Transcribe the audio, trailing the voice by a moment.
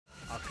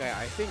Okay,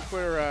 I think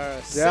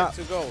we're set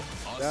to go.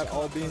 That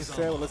all being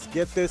said, let's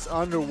get this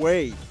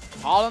underway.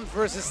 Holland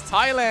versus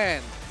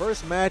Thailand.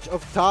 First match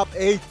of top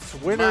 8,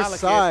 winner's Malekith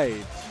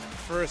side.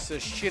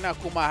 Versus Shin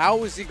Akuma.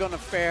 How is he gonna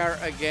fare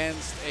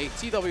against a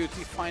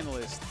TWT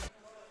finalist?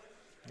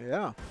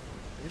 Yeah,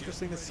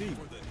 interesting to see.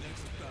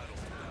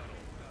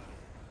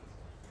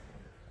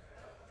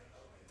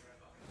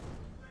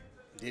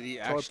 Did he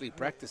actually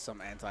practice some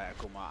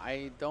anti-Akuma?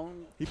 I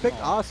don't He picked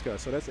know. Asuka,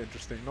 so that's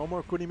interesting. No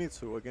more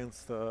Kunimitsu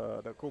against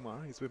the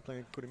Akuma. He's been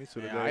playing Kunimitsu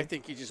today. I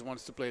think he just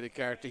wants to play the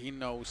character he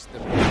knows the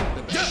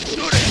best.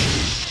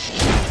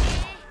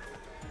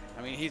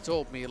 I mean, he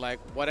told me, like,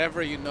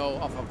 whatever you know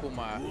of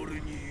Akuma,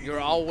 you're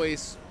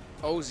always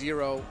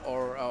 0-0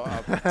 or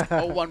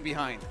 0-1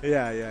 behind.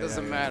 Yeah.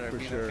 Doesn't matter. For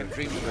You sure. can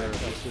dream For about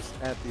sure. it. It's just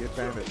at the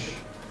advantage.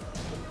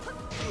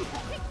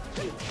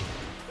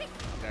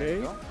 There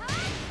you go.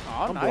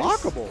 Oh,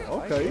 Unblockable.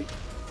 Nice. Okay.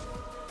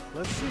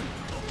 Let's see.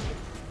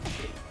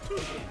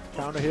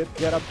 Counter hit,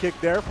 get up kick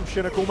there from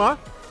Shin Akuma.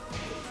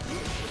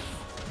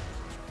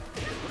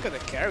 Look at the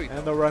carry.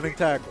 And the running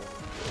tackle.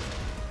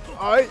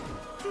 Alright.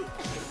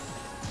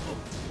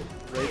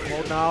 Great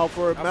mode now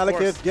for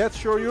Malekith. Gets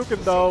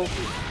Shoryuken though.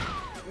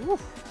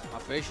 Oof.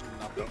 Not patient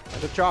enough though.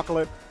 And the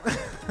chocolate.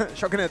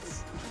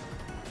 Choconates.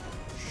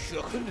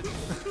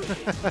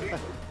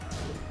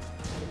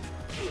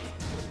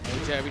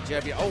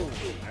 Jabby. Oh,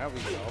 there we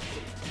go.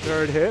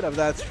 Third hit of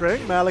that string.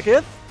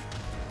 Malekith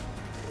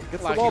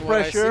gets the ball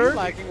pressure.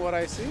 Liking what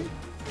I see. You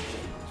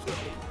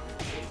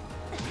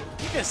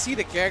can see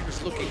the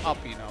characters looking up,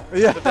 you know.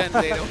 Yeah. But then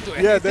they don't do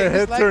anything. Yeah, their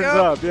head It's like, turns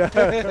oh. up. Yeah.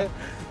 That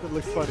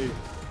looks funny.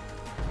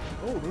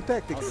 Oh, new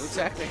tactics. Oh, new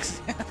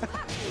tactics.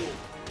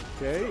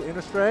 Okay,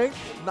 inner strength.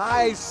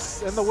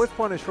 Nice. And the whiff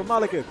punish from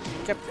Malekith.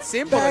 Kept it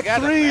simple. Back Again,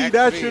 three. back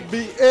That three. should be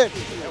it.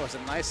 That was a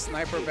nice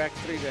sniper back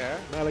 3 there.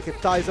 Malekith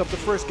ties up the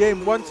first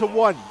game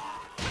 1-1.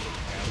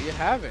 There you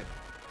have it.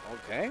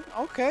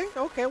 Okay.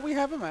 We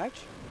have a match.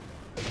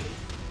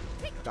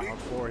 Down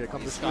 4. Here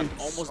comes the He's got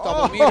sweeps. almost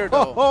double meter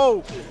though.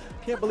 Oh,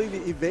 can't believe he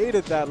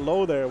evaded that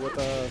low there with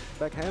a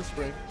back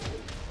handspring.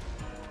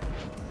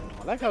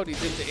 I like how he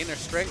did the inner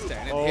strength there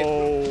and it hit.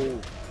 Oh,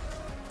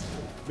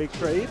 big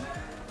trade.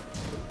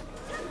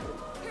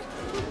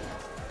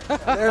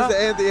 There's the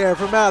anti-air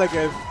for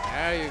Malekith.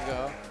 There you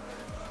go.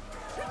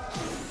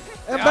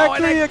 And back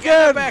 3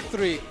 again. Back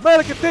 3.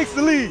 Malekith takes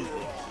the lead.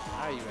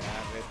 There you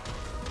have it.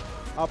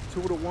 Up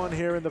 2-1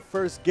 here in the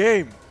first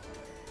game.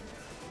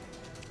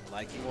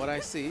 Liking what I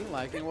see.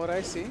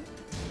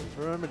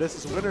 Remember, this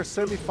is winner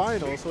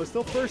semifinal, so it's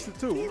still first to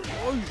 2.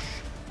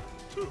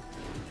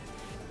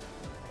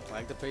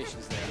 Like the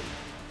patience there.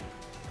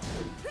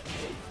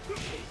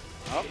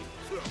 Oh.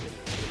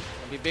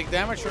 Gonna be big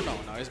damage or no?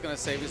 No, he's gonna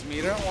save his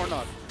meter or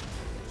not.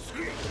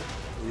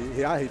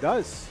 Yeah, he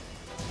does.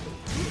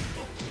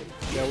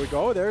 There we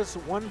go. There's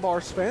 1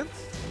 bar spent.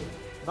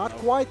 Not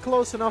quite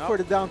close enough for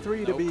the down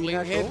 3 to be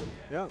natural. Hit.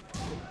 Yeah.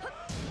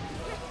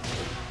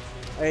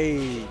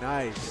 Hey,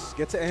 nice.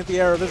 Gets an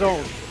anti-air of his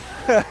own.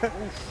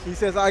 He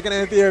says, I can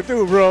anti-air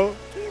too, bro.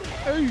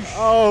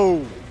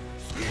 Oh.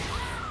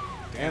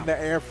 And the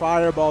air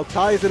fireball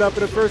ties it up in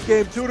the first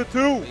game,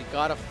 2-2. We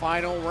got a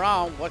final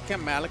round. What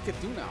can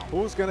Malekith do now?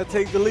 Who's going to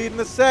take the lead in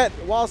the set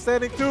while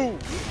standing 2? Clean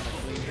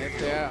hit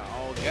there.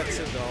 Oh, gets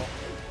it though.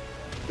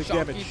 Big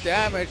Chunky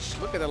damage.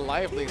 Look at the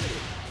lively.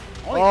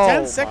 Only Oh,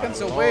 10 seconds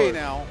my away Lord.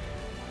 now.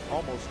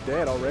 Almost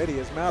dead already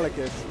is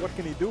Malekith. What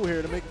can he do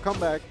here to make a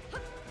comeback?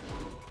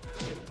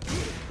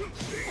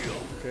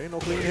 Okay, no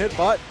clean hit,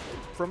 but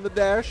from the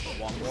dash.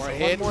 One more So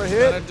hit. One more He's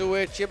hit. gonna do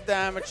it. Chip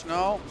damage.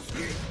 No.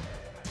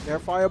 Air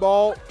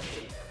fireball.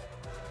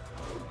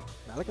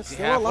 Malekith's You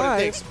still have what it alive.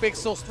 takes.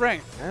 Pixel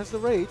strength. There's the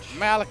rage.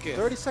 Malekith.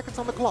 30 seconds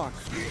on the clock.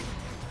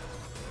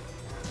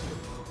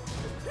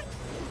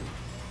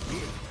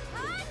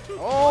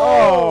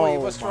 Oh, he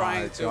was my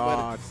trying to,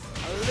 God.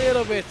 but a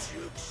little bit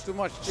too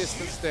much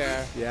distance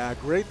there. Yeah,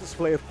 great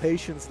display of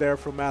patience there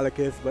from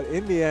Malekith, but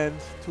in the end,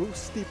 too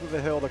steep of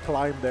a hill to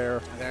climb there.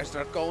 And there's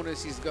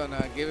Draconis. He's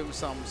gonna give him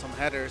some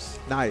headers.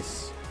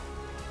 Nice.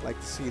 Like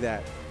to see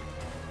that.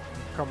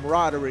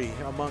 Camaraderie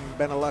among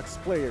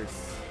Benelux players.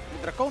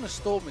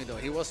 Draconis told me though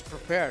he was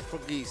prepared for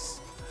Geese,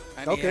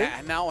 and Okay.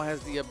 he now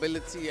has the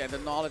ability and the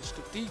knowledge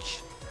to teach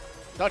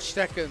Dutch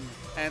Tekken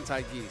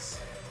anti-Geese.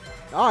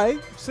 All right,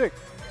 sick.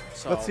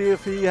 So Let's see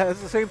if he has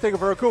the same thing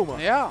for Akuma.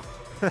 Yeah.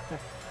 Well,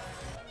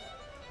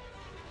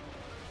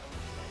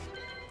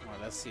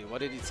 let's see. What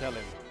did he tell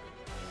him?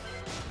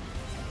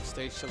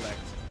 Stage select.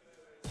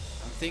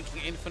 I'm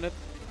thinking infinite,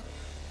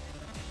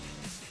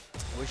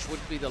 which would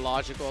be the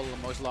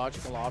most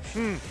logical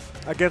option.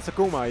 Against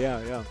Akuma,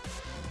 yeah.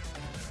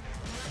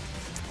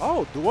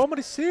 Oh, Duomo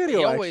di He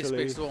Serio, always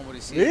actually. picks Duomo di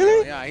Serio.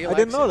 Really? Yeah, he I likes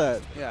didn't know it.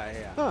 that.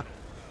 Yeah. Huh.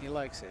 He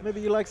likes it.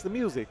 Maybe he likes the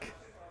music.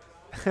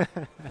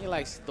 He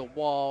likes the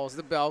walls,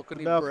 the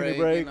balcony, balcony break,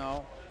 break. you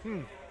know.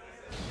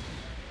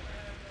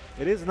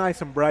 It is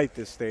nice and bright,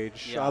 this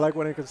stage. Yeah. I like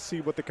when I can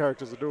see what the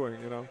characters are doing,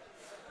 you know.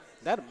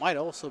 That might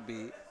also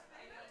be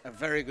a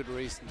very good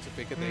reason to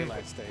pick a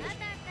daylight stage.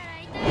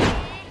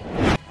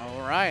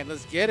 All right,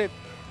 let's get it.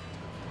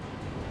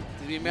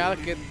 TDB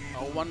Malekith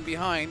 1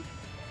 behind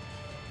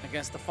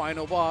against the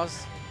final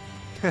boss.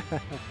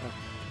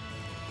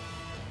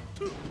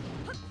 Ooh,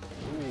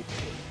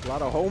 a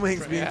lot of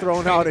homings being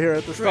thrown out here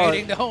at the start.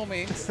 Trading the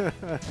homings.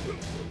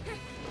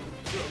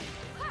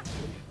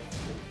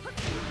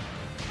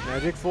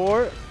 Magic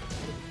 4.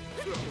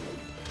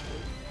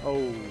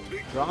 Oh,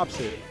 drops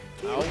it.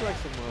 Oh. Like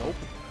some,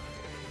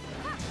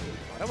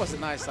 That was a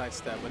nice side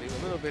step, but he was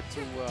a little bit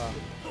too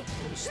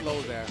slow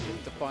there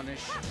to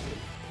punish.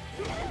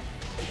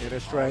 in a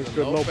strange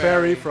good low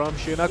parry from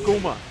Shin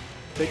Akuma.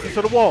 Takes it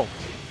to the wall.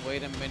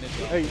 Wait a minute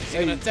though. Hey, He's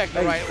gonna attack the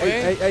hey, right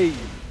hey, way. hey.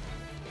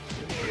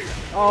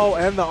 Oh,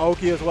 and the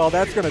Oki as well.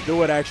 That's gonna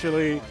do it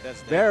actually. Oh,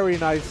 that's very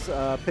nice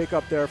pick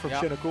up there from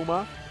Yep. Shin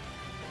Akuma.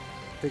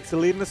 Takes the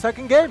lead in the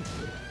second game.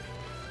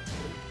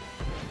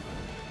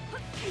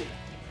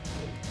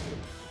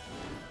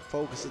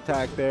 Focus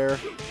attack there.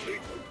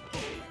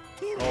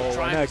 Oh,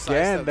 Trying and to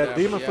again, sidestep that there,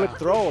 demon but flip yeah.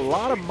 throw. A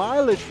lot of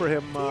mileage for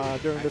him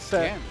during the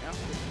set. Again, yeah.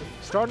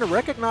 Starting to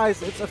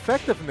recognize its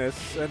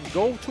effectiveness and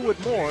go to it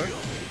more.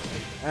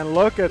 And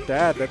look at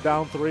that, the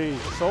down 3.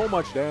 So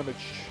much damage.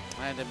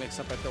 And the mix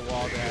up at the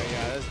wall there.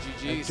 Yeah, that's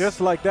And GG's. just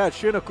like that,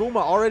 Shin Akuma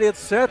already at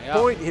set Yep,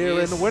 point here in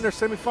the he's- winner's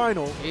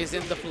semifinal. He's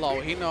in the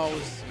flow. He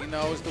knows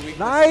the weakness.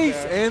 Nice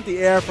there.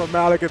 anti-air from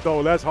Malekith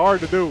though. That's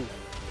hard to do,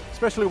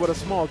 especially with a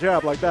small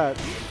jab like that.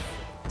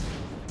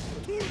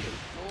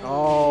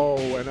 Oh,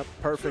 and a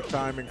perfect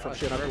timing from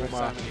Shin Perfect Akuma.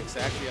 timing,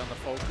 exactly on the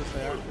focus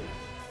there.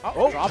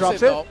 Oh, drops it.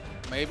 Though.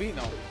 Maybe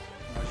no.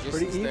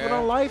 Pretty even there.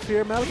 on life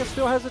here. Malekith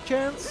still has a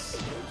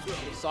chance.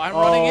 So I'm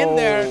running in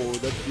there. Oh,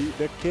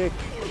 the kick.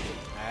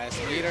 As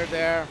meter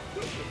there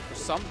for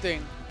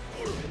something.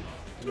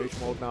 Rage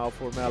mode now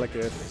for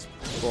Malekith.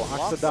 Go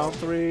Lots Aksa down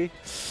 3.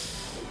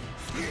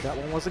 That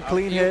one wasn't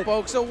clean Few hit.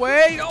 pokes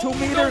away. 2 Oh,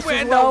 meters no, as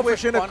and well a for whiff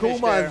Shin punish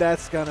Akuma, there. and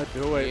that's gonna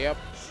do it. Yep.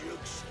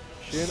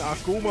 Shin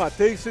Akuma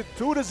takes it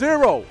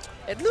 2-0.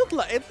 It looked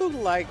like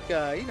you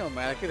know,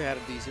 Malekith had a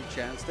decent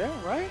chance there,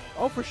 right?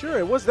 Oh, for sure.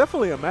 It was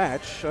definitely a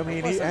match. I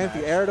mean, was he a match.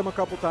 anti-aired him a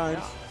couple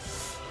times.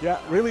 Yeah,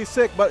 really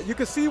sick. But you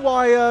can see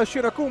why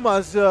Shin Akuma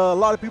is a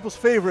lot of people's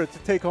favorite to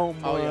take home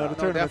Oh, yeah. the No,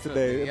 tournament today.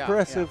 definitely. Yeah,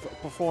 Impressive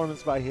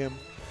performance by him.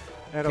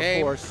 And Came-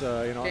 of course, you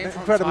know, came an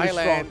from incredibly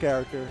strong Thailand.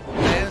 character.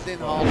 Landed in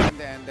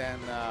Holland and then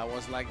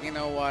was like, you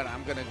know what,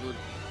 I'm gonna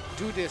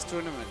do this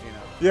tournament, you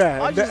know. Yeah,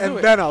 I'll and, just do and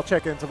it. then I'll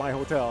check into my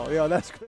hotel. Yeah, that's good.